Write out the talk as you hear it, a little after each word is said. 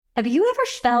Have you ever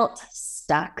felt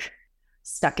stuck?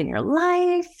 Stuck in your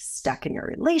life, stuck in your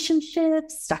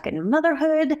relationships, stuck in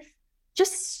motherhood,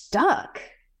 just stuck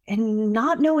and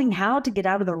not knowing how to get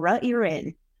out of the rut you're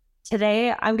in.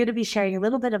 Today, I'm going to be sharing a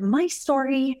little bit of my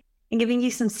story and giving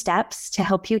you some steps to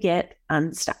help you get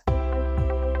unstuck.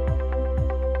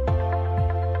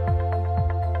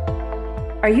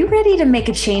 Are you ready to make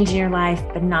a change in your life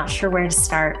but not sure where to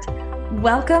start?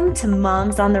 Welcome to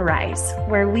Moms on the Rise,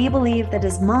 where we believe that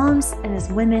as moms and as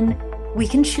women, we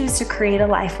can choose to create a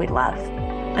life we love.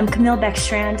 I'm Camille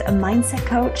Beckstrand, a mindset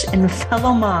coach and a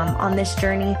fellow mom on this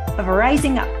journey of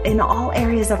rising up in all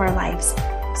areas of our lives.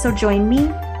 So join me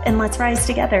and let's rise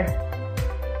together.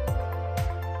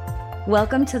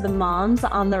 Welcome to the Moms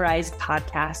on the Rise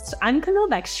podcast. I'm Camille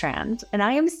Beckstrand, and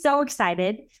I am so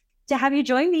excited to have you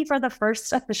join me for the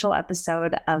first official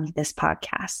episode of this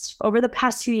podcast. Over the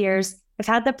past 2 years, I've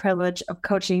had the privilege of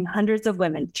coaching hundreds of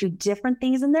women through different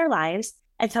things in their lives.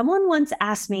 And someone once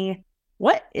asked me,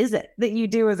 what is it that you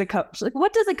do as a coach? Like,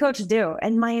 what does a coach do?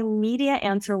 And my immediate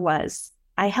answer was,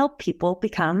 I help people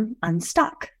become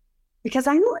unstuck because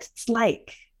I know what it's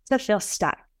like to feel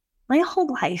stuck. My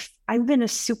whole life, I've been a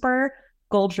super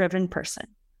goal-driven person.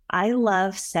 I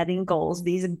love setting goals,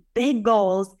 these big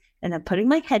goals, and then putting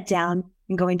my head down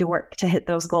and going to work to hit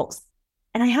those goals.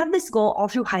 And I had this goal all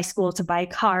through high school to buy a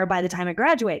car by the time I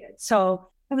graduated. So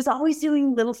I was always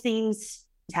doing little things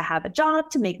to have a job,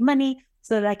 to make money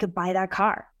so that I could buy that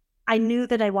car. I knew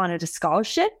that I wanted a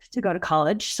scholarship to go to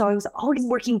college. So I was always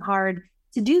working hard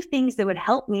to do things that would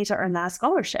help me to earn that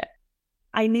scholarship.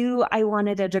 I knew I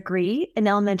wanted a degree in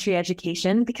elementary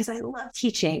education because I loved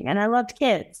teaching and I loved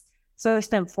kids. So I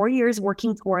spent 4 years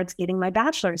working towards getting my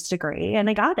bachelor's degree, and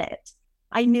I got it.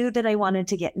 I knew that I wanted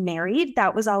to get married.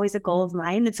 That was always a goal of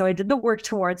mine. And so I did the work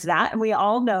towards that. And we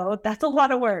all know that's a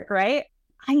lot of work, right?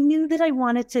 I knew that I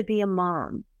wanted to be a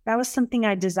mom. That was something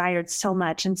I desired so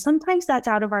much. And sometimes that's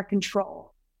out of our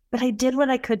control. But I did what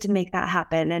I could to make that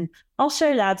happen. And I'll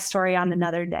share that story on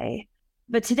another day.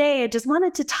 But today I just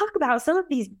wanted to talk about some of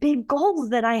these big goals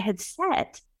that I had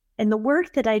set and the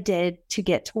work that I did to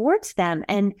get towards them.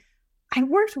 And I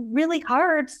worked really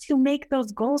hard to make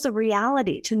those goals a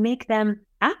reality, to make them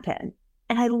happen.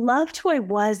 And I loved who I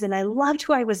was and I loved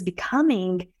who I was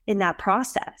becoming in that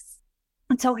process.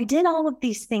 And so I did all of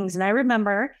these things. And I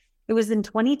remember it was in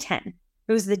 2010.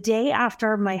 It was the day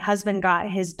after my husband got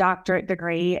his doctorate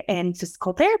degree in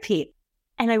physical therapy.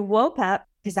 And I woke up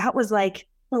because that was like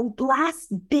the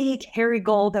last big hairy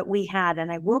goal that we had. And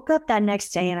I woke up that next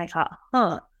day and I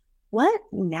thought, what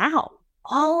now?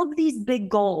 All of these big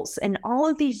goals and all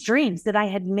of these dreams that I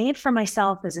had made for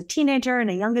myself as a teenager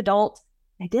and a young adult,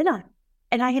 I didn't.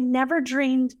 And I had never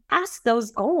dreamed past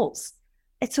those goals.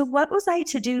 And so what was I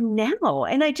to do now?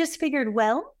 And I just figured,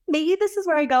 well, maybe this is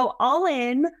where I go all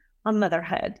in on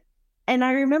motherhood. And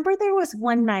I remember there was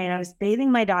one night I was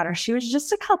bathing my daughter. She was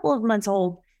just a couple of months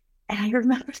old. And I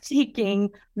remember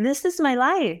thinking, this is my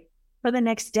life for the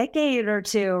next decade or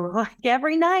two, like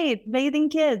every night, bathing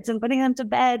kids and putting them to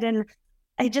bed. And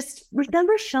I just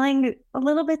remember feeling a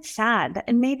little bit sad,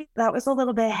 and maybe that was a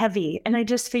little bit heavy. And I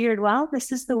just figured, well,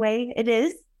 this is the way it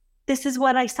is. This is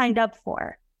what I signed up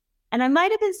for. And I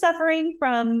might have been suffering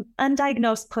from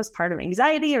undiagnosed postpartum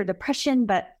anxiety or depression,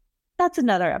 but that's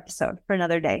another episode for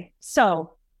another day.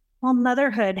 So while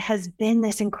motherhood has been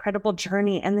this incredible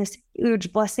journey and this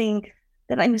huge blessing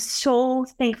that I'm so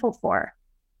thankful for,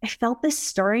 I felt this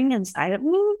stirring inside of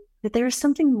me that there is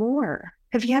something more.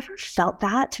 Have you ever felt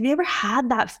that? Have you ever had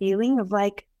that feeling of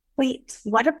like, wait,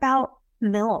 what about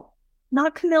Camille?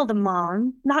 Not Camille the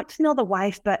mom, not Camille the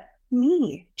wife, but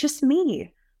me, just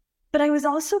me. But I was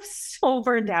also so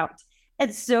burned out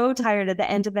and so tired at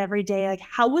the end of every day. Like,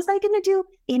 how was I going to do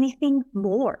anything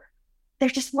more? There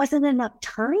just wasn't enough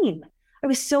time. I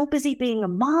was so busy being a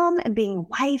mom and being a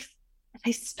wife that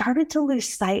I started to lose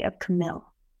sight of Camille.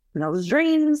 Camille's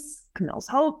dreams, Camille's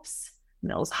hopes,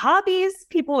 Camille's hobbies.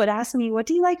 People would ask me, what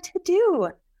do you like to do?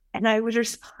 And I would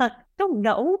respond, I don't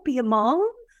know, be a mom.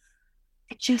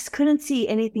 I just couldn't see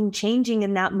anything changing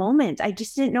in that moment. I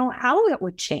just didn't know how it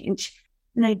would change.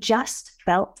 And I just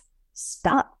felt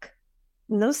stuck.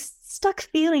 And those stuck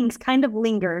feelings kind of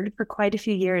lingered for quite a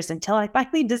few years until I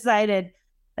finally decided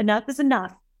enough is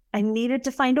enough. I needed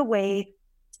to find a way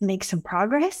to make some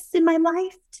progress in my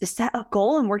life, to set a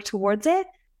goal and work towards it,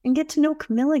 and get to know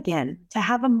Camille again, to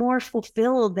have a more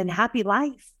fulfilled and happy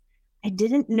life. I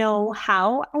didn't know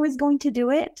how I was going to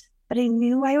do it, but I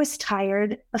knew I was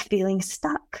tired of feeling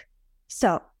stuck.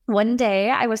 So one day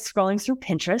I was scrolling through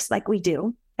Pinterest like we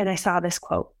do, and I saw this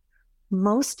quote.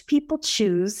 Most people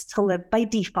choose to live by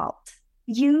default.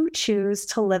 You choose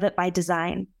to live it by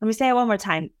design. Let me say it one more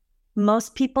time.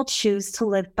 Most people choose to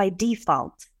live by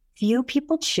default. Few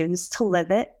people choose to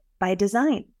live it by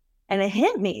design. And it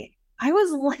hit me. I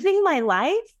was living my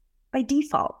life by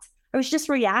default. I was just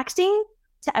reacting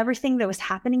to everything that was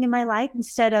happening in my life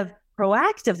instead of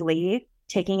proactively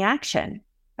taking action.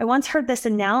 I once heard this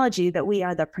analogy that we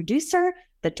are the producer,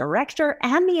 the director,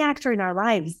 and the actor in our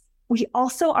lives. We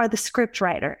also are the script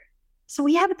writer. So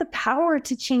we have the power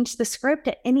to change the script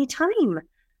at any time.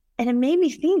 And it made me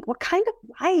think, what kind of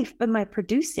life am I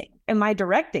producing? Am I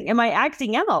directing? Am I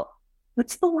acting out?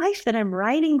 What's the life that I'm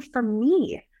writing for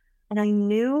me? And I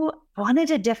knew I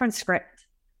wanted a different script.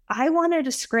 I wanted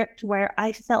a script where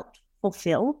I felt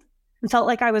fulfilled and felt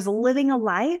like I was living a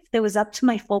life that was up to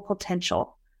my full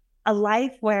potential. A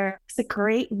life where I was a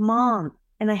great mom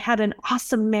and I had an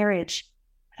awesome marriage.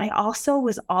 I also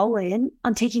was all in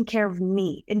on taking care of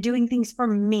me and doing things for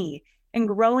me and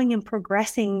growing and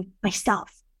progressing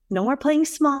myself. No more playing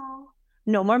small,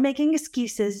 no more making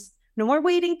excuses, no more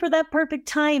waiting for that perfect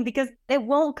time because it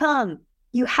won't come.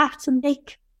 You have to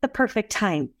make the perfect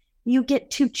time. You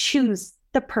get to choose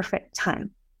the perfect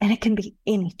time, and it can be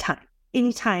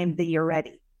anytime that you're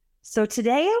ready. So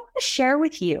today I want to share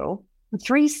with you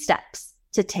 3 steps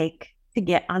to take to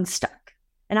get unstuck.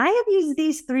 And I have used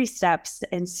these 3 steps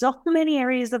in so many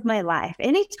areas of my life.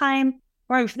 Anytime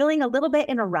where I'm feeling a little bit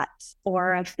in a rut,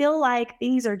 or I feel like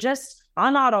things are just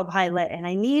on autopilot and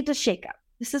I need to shake up,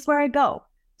 this is where I go.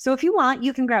 So if you want,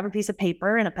 you can grab a piece of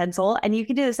paper and a pencil and you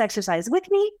can do this exercise with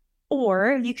me,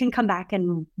 or you can come back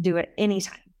and do it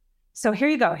anytime. So here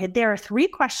you go. There are 3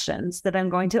 questions that I'm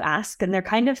going to ask, and they're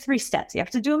kind of 3 steps. You have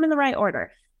to do them in the right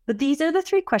order. But these are the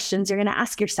 3 questions you're going to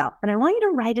ask yourself. And I want you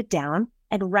to write it down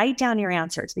and write down your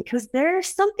answers, because there's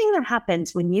something that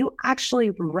happens when you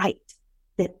actually write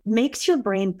that makes your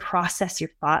brain process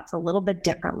your thoughts a little bit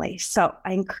differently. So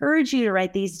I encourage you to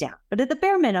write these down, but at the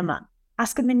bare minimum,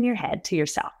 ask them in your head to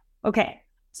yourself. Okay,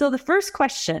 so the first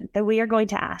question that we are going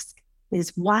to ask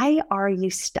is, why are you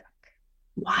stuck?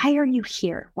 Why are you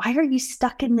here? Why are you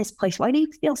stuck in this place? Why do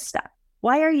you feel stuck?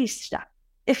 Why are you stuck?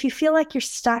 If you feel like you're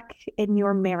stuck in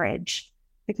your marriage,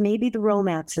 like maybe the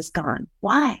romance is gone,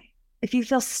 why? If you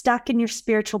feel stuck in your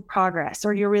spiritual progress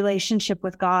or your relationship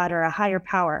with God or a higher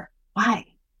power, why?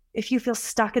 If you feel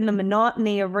stuck in the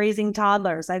monotony of raising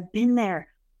toddlers, I've been there.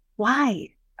 Why?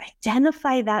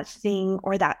 Identify that thing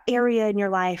or that area in your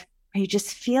life where you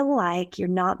just feel like you're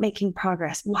not making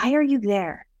progress. Why are you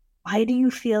there? Why do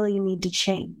you feel you need to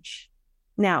change?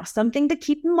 Now, something to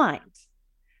keep in mind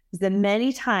is that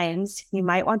many times you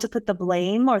might want to put the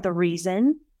blame or the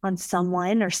reason on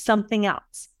someone or something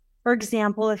else. For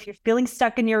example, if you're feeling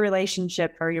stuck in your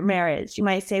relationship or your marriage, you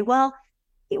might say, well,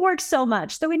 he works so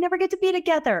much, so we never get to be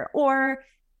together. Or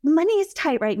money is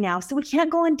tight right now, so we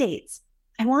can't go on dates.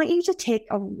 I want you to take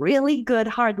a really good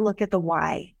hard look at the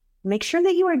why. Make sure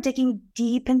that you are digging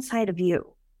deep inside of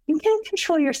you. You can't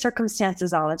control your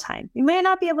circumstances all the time. You may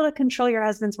not be able to control your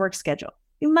husband's work schedule.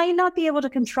 You might not be able to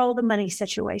control the money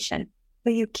situation,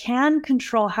 but you can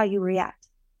control how you react,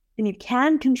 and you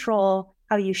can control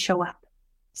how you show up.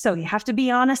 So you have to be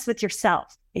honest with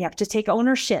yourself. You have to take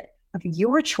ownership of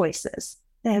your choices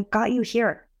that have got you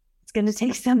here. It's going to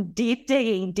take some deep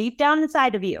digging, deep down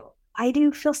inside of you. Why do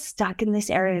you feel stuck in this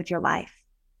area of your life?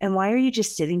 And why are you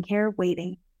just sitting here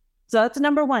waiting? So that's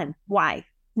number 1, why?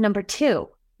 Number 2,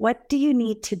 what do you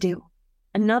need to do?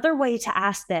 Another way to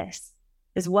ask this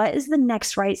is, what is the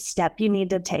next right step you need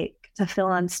to take to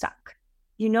feel unstuck?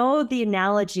 You know the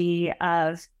analogy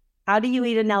of, how do you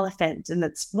eat an elephant? And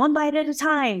it's 1 bite at a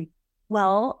time.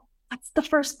 Well, what's the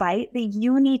first bite that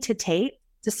you need to take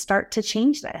to start to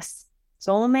change this?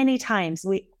 So many times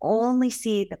we only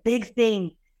see the big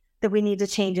thing that we need to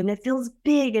change, and it feels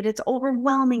big and it's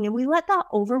overwhelming, and we let that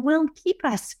overwhelm keep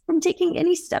us from taking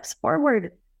any steps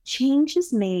forward. Change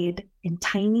is made in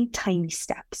tiny, tiny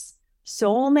steps.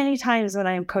 So many times when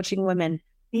I am coaching women,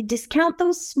 they discount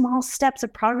those small steps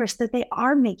of progress that they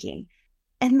are making.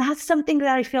 And that's something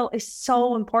that I feel is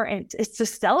so important, is to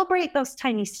celebrate those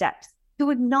tiny steps,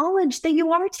 to acknowledge that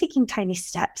you are taking tiny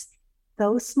steps.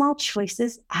 Those small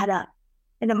choices add up.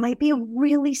 And it might be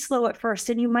really slow at first,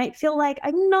 and you might feel like,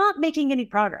 I'm not making any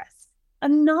progress.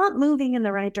 I'm not moving in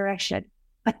the right direction.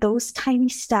 But those tiny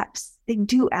steps, they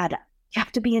do add up. You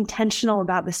have to be intentional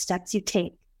about the steps you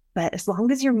take. But as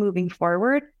long as you're moving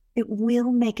forward, it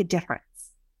will make a difference.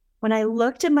 When I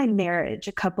looked at my marriage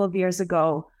a couple of years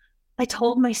ago, I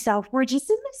told myself, we're just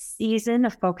in this season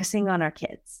of focusing on our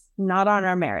kids, not on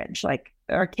our marriage. Like,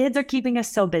 our kids are keeping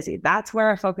us so busy. That's where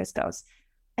our focus goes.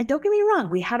 And don't get me wrong,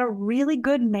 we had a really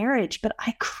good marriage, but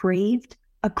I craved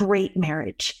a great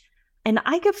marriage. And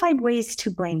I could find ways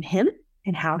to blame him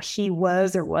and how he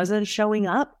was or wasn't showing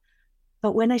up.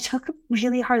 But when I took a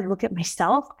really hard look at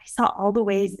myself, I saw all the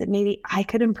ways that maybe I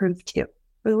could improve too,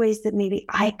 or the ways that maybe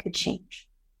I could change.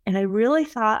 And I really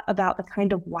thought about the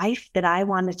kind of wife that I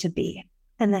wanted to be.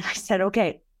 And then I said,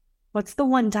 okay, what's the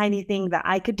one tiny thing that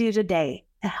I could do today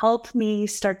to help me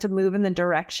start to move in the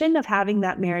direction of having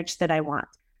that marriage that I want?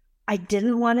 I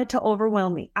didn't want it to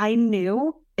overwhelm me. I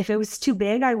knew if it was too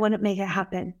big, I wouldn't make it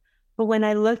happen. But when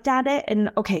I looked at it and,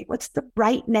 okay, what's the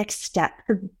right next step,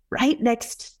 the right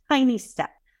next tiny step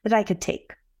that I could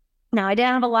take? Now, I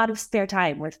didn't have a lot of spare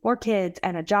time with 4 kids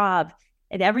and a job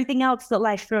and everything else that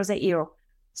life throws at you.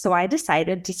 So I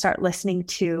decided to start listening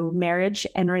to marriage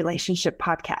and relationship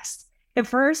podcasts. At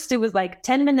first, it was like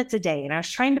 10 minutes a day, and I was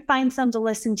trying to find some to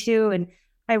listen to, and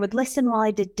I would listen while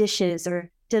I did dishes or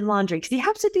did laundry, because you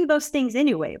have to do those things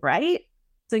anyway, right?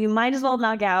 So you might as well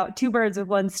knock out 2 birds with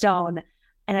 1 stone.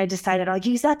 And I decided I'll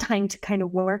use that time to kind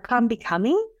of work on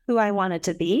becoming who I wanted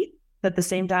to be, at the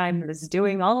same time as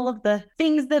doing all of the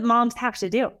things that moms have to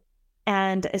do.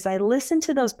 And as I listened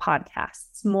to those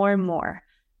podcasts more and more,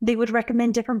 they would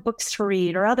recommend different books to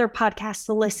read or other podcasts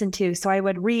to listen to. So I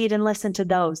would read and listen to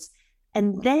those.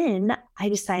 And then I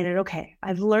decided, okay,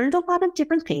 I've learned a lot of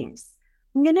different things.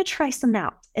 I'm going to try some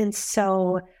out. And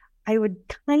so I would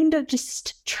kind of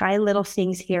just try little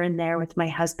things here and there with my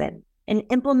husband and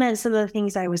implement some of the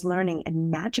things I was learning.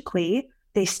 And magically,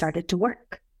 they started to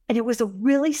work. And it was a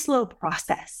really slow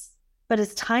process. But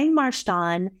as time marched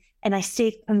on and I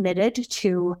stayed committed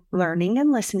to learning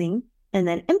and listening and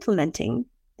then implementing,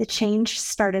 the change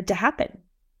started to happen.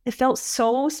 It felt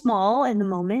so small in the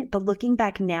moment, but looking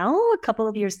back now, a couple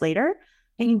of years later,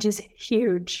 change is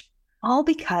huge. All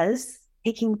because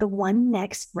taking the one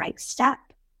next right step.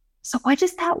 So what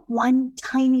is that one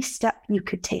tiny step you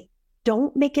could take?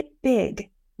 Don't make it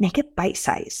big, make it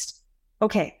bite-sized.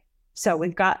 Okay, so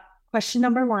we've got question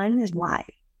number 1 is why?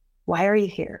 Why are you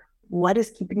here? What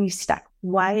is keeping you stuck?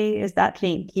 Why is that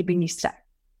thing keeping you stuck?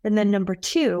 And then number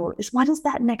 2 is what is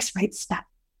that next right step?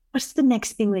 What's the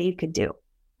next thing that you could do?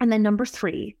 And then number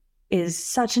 3 is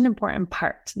such an important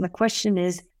part. And the question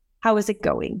is, how is it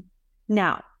going?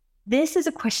 Now, this is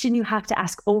a question you have to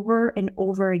ask over and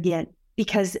over again,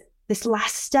 because this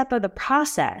last step of the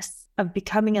process of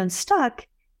becoming unstuck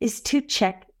is to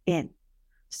check in.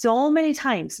 So many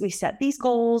times we set these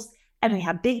goals and we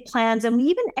have big plans and we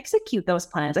even execute those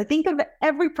plans. I think of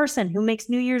every person who makes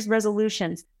New Year's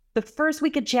resolutions. The first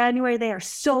week of January, they are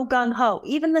so gung-ho.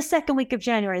 Even the second week of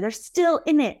January, they're still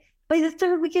in it. By the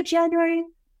third week of January,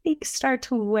 they start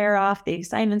to wear off. The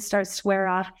excitement starts to wear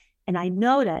off. And I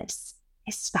notice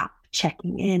I stop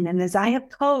checking in. And as I have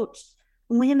coached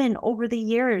women over the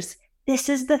years, this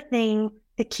is the thing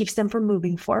that keeps them from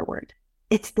moving forward.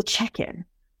 It's the check-in.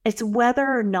 It's whether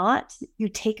or not you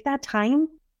take that time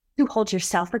to hold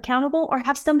yourself accountable or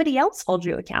have somebody else hold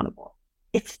you accountable.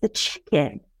 It's the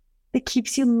check-in that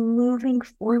keeps you moving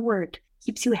forward,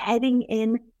 keeps you heading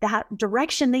in that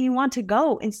direction that you want to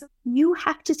go. And so you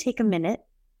have to take a minute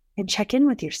and check in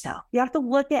with yourself. You have to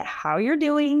look at how you're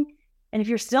doing and if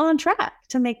you're still on track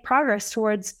to make progress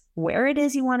towards where it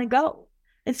is you want to go.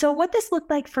 And so what this looked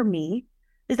like for me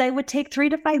is I would take 3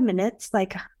 to 5 minutes,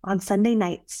 like on Sunday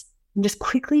nights, and just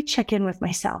quickly check in with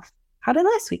myself. How did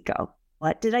last week go?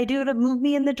 What did I do to move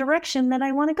me in the direction that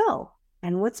I want to go?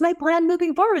 And what's my plan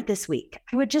moving forward this week?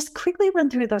 I would just quickly run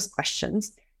through those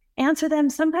questions, answer them.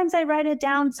 Sometimes I write it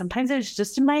down. Sometimes it was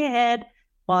just in my head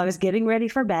while I was getting ready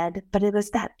for bed. But it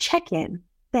was that check-in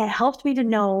that helped me to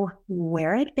know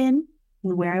where I'd been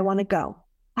and where I want to go.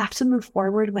 I have to move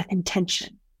forward with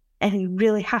intention. And you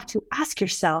really have to ask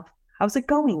yourself, how's it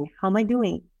going? How am I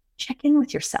doing? Check in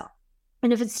with yourself.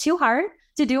 And if it's too hard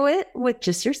to do it with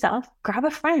just yourself, grab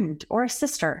a friend or a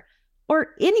sister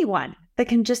or anyone that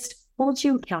can just hold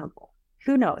you accountable.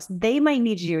 Who knows? They might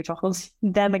need you to hold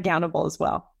them accountable as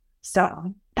well.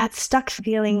 So that stuck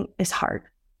feeling is hard.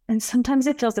 And sometimes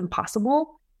it feels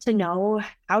impossible to know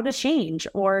how to change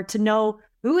or to know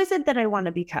who is it that I want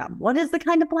to become? What is the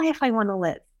kind of life I want to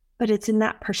live? But it's in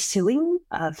that pursuing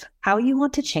of how you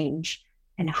want to change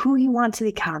and who you want to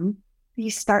become, you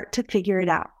start to figure it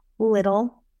out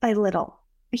little by little.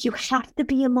 But you have to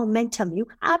be in momentum. You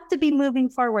have to be moving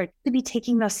forward, to be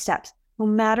taking those steps, no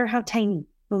matter how tiny,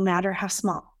 no matter how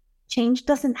small. Change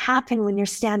doesn't happen when you're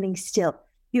standing still.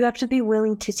 You have to be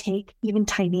willing to take even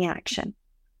tiny action.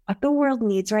 What the world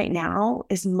needs right now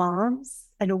is moms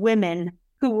and women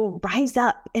who will rise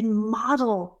up and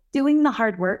model doing the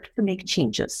hard work to make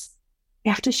changes. We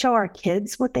have to show our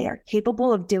kids what they are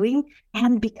capable of doing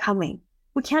and becoming.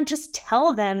 We can't just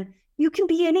tell them, you can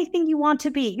be anything you want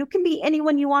to be. You can be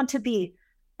anyone you want to be.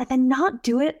 And then not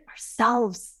do it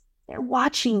ourselves. They're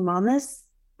watching, mamas.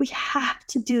 We have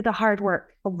to do the hard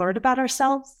work to learn about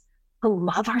ourselves, to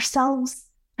love ourselves,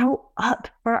 show up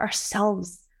for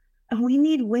ourselves. And we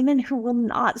need women who will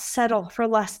not settle for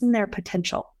less than their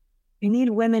potential. We need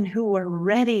women who are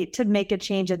ready to make a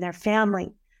change in their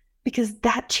family, because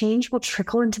that change will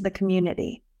trickle into the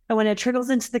community. And when it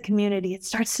trickles into the community, it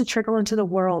starts to trickle into the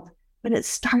world. But it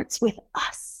starts with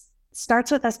us. It starts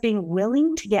with us being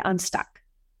willing to get unstuck.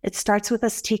 It starts with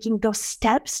us taking those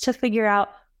steps to figure out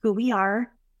who we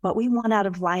are, what we want out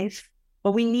of life,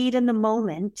 what we need in the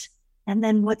moment, and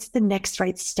then what's the next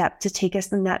right step to take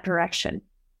us in that direction.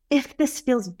 If this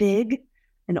feels big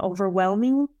and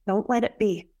overwhelming, don't let it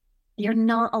be. You're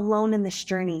not alone in this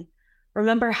journey.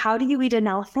 Remember, how do you eat an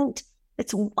elephant?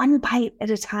 It's one bite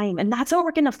at a time. And that's what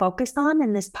we're going to focus on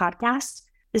in this podcast,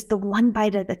 is the one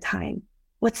bite at a time.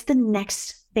 What's the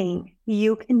next thing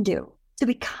you can do to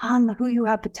become who you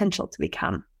have potential to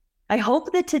become? I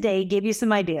hope that today gave you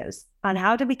some ideas on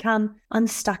how to become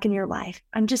unstuck in your life.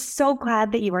 I'm just so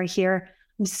glad that you are here.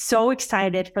 I'm so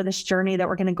excited for this journey that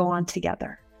we're going to go on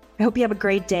together. I hope you have a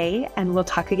great day, and we'll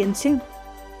talk again soon.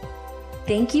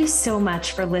 Thank you so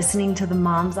much for listening to the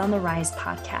Moms on the Rise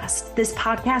podcast. This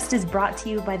podcast is brought to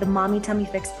you by the Mommy Tummy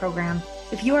Fix program.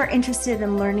 If you are interested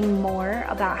in learning more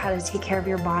about how to take care of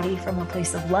your body from a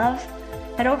place of love,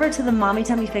 head over to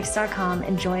themommytummyfix.com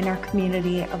and join our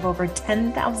community of over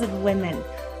 10,000 women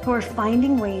who are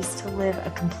finding ways to live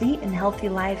a complete and healthy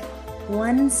life,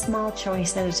 one small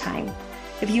choice at a time.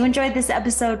 If you enjoyed this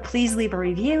episode, please leave a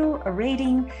review, a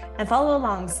rating, and follow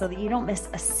along so that you don't miss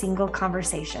a single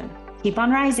conversation. Keep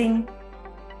on rising.